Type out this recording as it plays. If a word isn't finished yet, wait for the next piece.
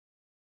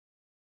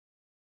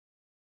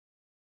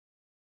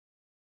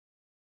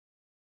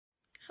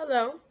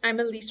Hello, I'm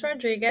Elise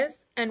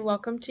Rodriguez, and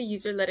welcome to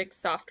Userlytics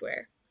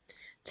software.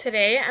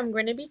 Today, I'm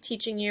going to be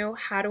teaching you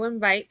how to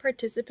invite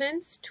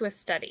participants to a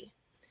study.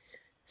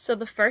 So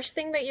the first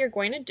thing that you're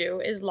going to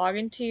do is log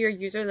into your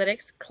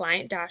Userlytics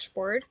client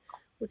dashboard,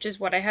 which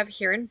is what I have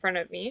here in front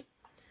of me.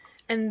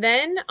 And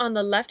then on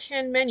the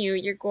left-hand menu,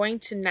 you're going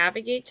to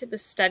navigate to the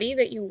study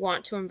that you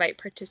want to invite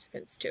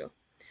participants to.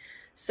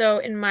 So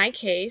in my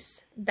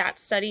case, that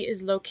study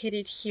is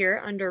located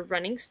here under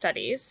Running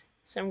Studies.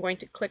 So I'm going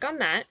to click on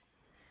that.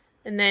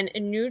 And then a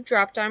new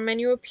drop-down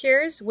menu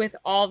appears with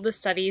all of the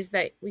studies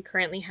that we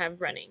currently have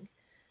running.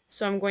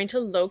 So I'm going to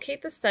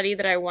locate the study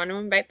that I want to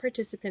invite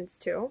participants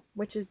to,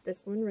 which is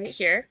this one right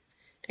here,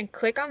 and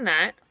click on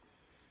that.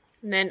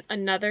 And then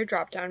another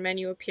drop-down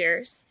menu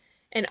appears.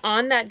 And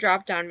on that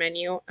drop-down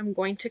menu, I'm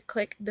going to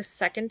click the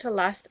second to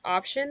last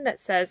option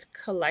that says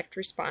Collect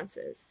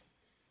Responses.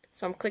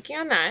 So I'm clicking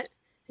on that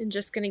and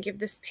just going to give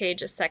this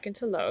page a second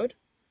to load.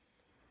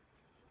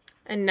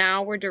 And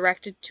now we're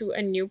directed to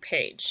a new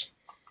page.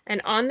 And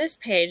on this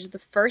page, the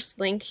first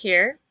link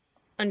here,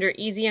 under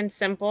Easy and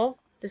Simple,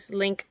 this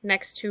link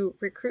next to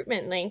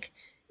Recruitment link,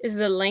 is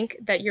the link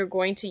that you're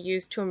going to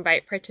use to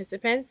invite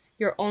participants,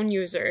 your own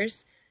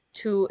users,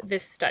 to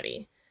this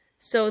study.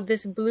 So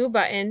this blue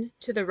button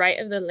to the right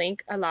of the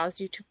link allows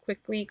you to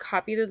quickly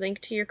copy the link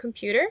to your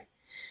computer.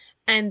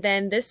 And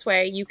then this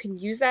way, you can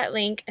use that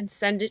link and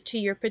send it to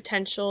your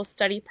potential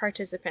study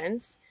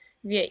participants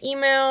via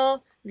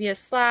email, via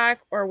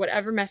Slack, or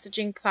whatever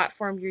messaging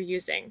platform you're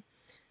using.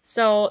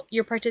 So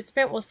your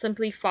participant will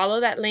simply follow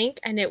that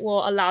link and it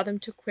will allow them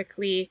to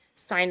quickly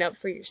sign up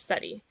for your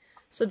study.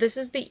 So this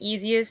is the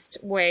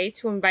easiest way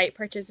to invite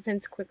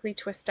participants quickly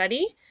to a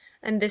study,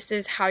 and this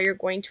is how you're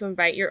going to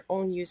invite your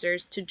own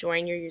users to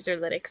join your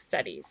Userlytics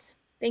studies.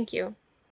 Thank you.